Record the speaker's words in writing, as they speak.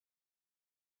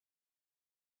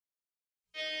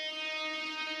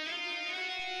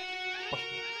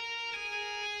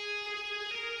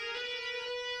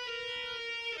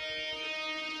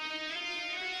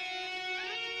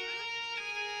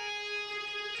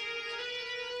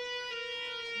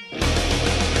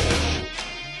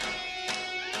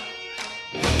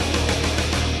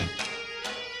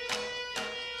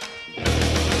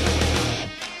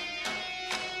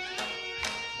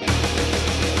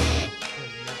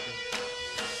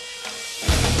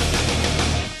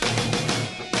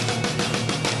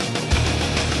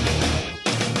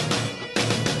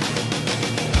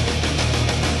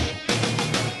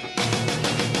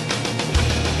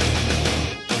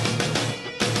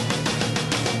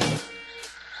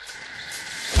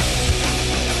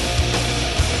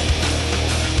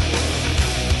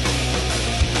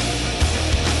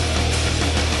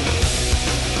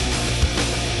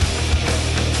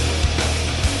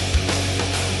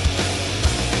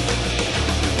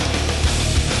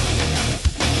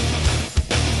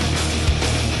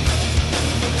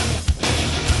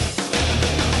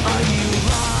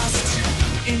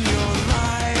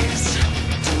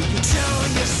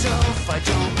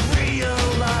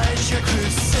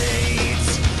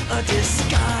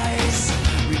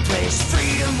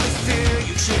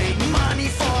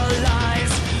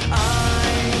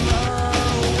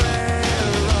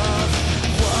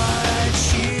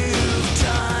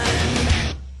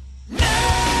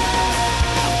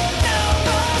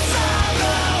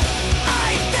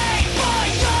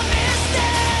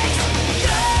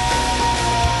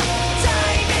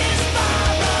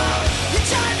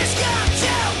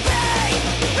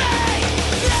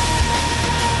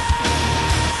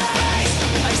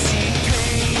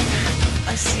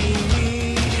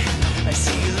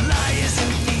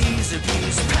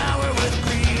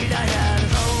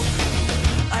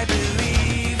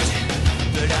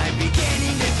I'm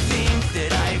beginning to think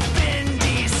that I've been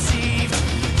deceived.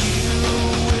 You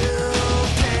will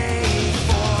pay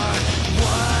for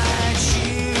what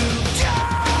you've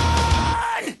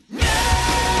done. No,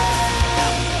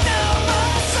 no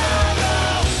more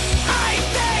sorrow. I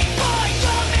pay for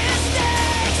your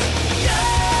mistakes.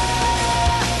 Your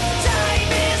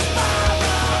time is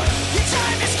borrowed. Your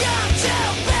time has come to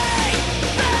pay,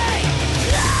 pay.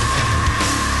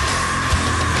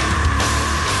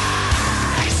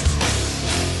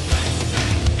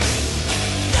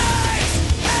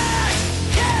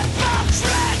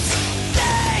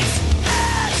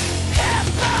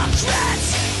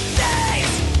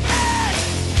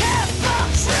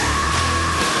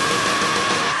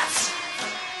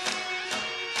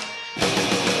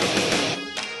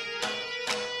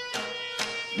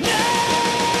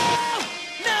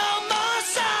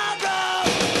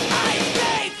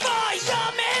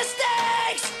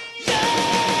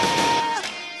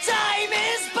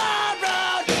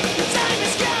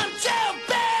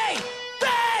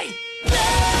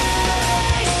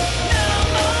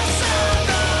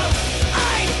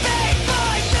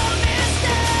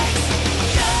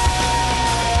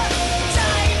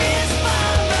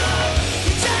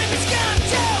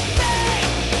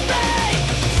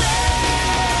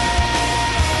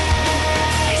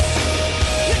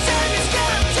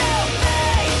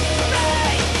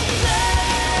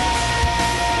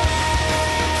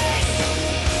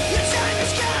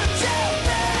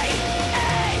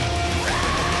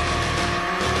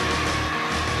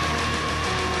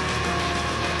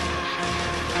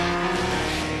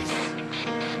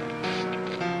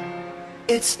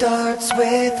 It starts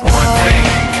with one thing,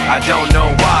 I don't know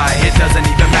why. It doesn't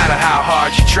even matter how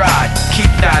hard you try.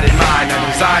 Keep that in mind. I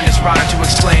designed this rhyme to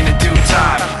explain in due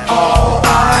time. All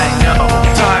I know,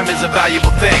 time is a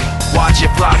valuable thing. Watch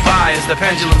it fly by as the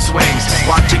pendulum swings.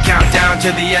 Watch it count down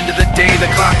to the end of the day. The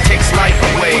clock takes life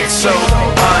away. It's so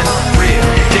unreal.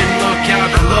 Didn't look out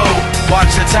below.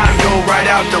 Watch the time go right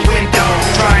out the window.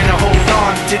 Trying to hold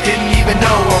on to didn't even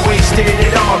know I wasted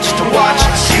it all just to watch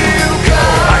you go.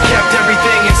 I kept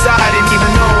everything inside, and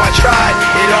even though I tried,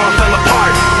 it all fell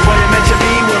apart. What it meant to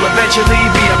be will eventually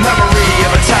be a memory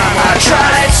of a time I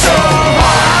tried so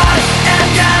hard And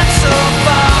got so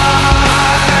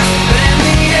far, but in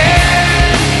the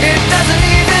end, it doesn't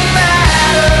even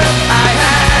matter. I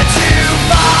had to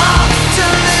fall to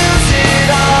lose it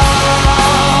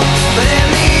all, but in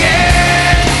the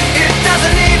end, it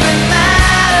doesn't even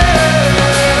matter.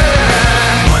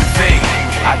 one thing,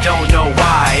 I don't know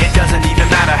why. It doesn't even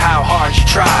matter how hard you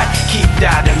try. Keep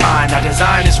that in mind. I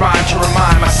designed this rhyme to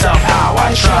remind myself how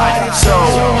I tried so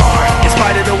hard. In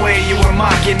spite of the way you were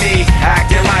mocking me,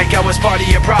 acting like I was part of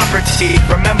your property,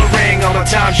 remembering all the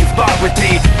times you fought with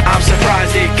me, I'm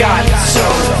surprised it got so.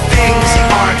 Things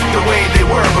aren't the way they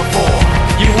were before.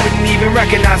 You wouldn't even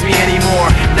recognize me anymore.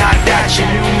 Not that you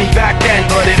knew me back then,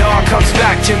 but it all comes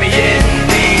back to me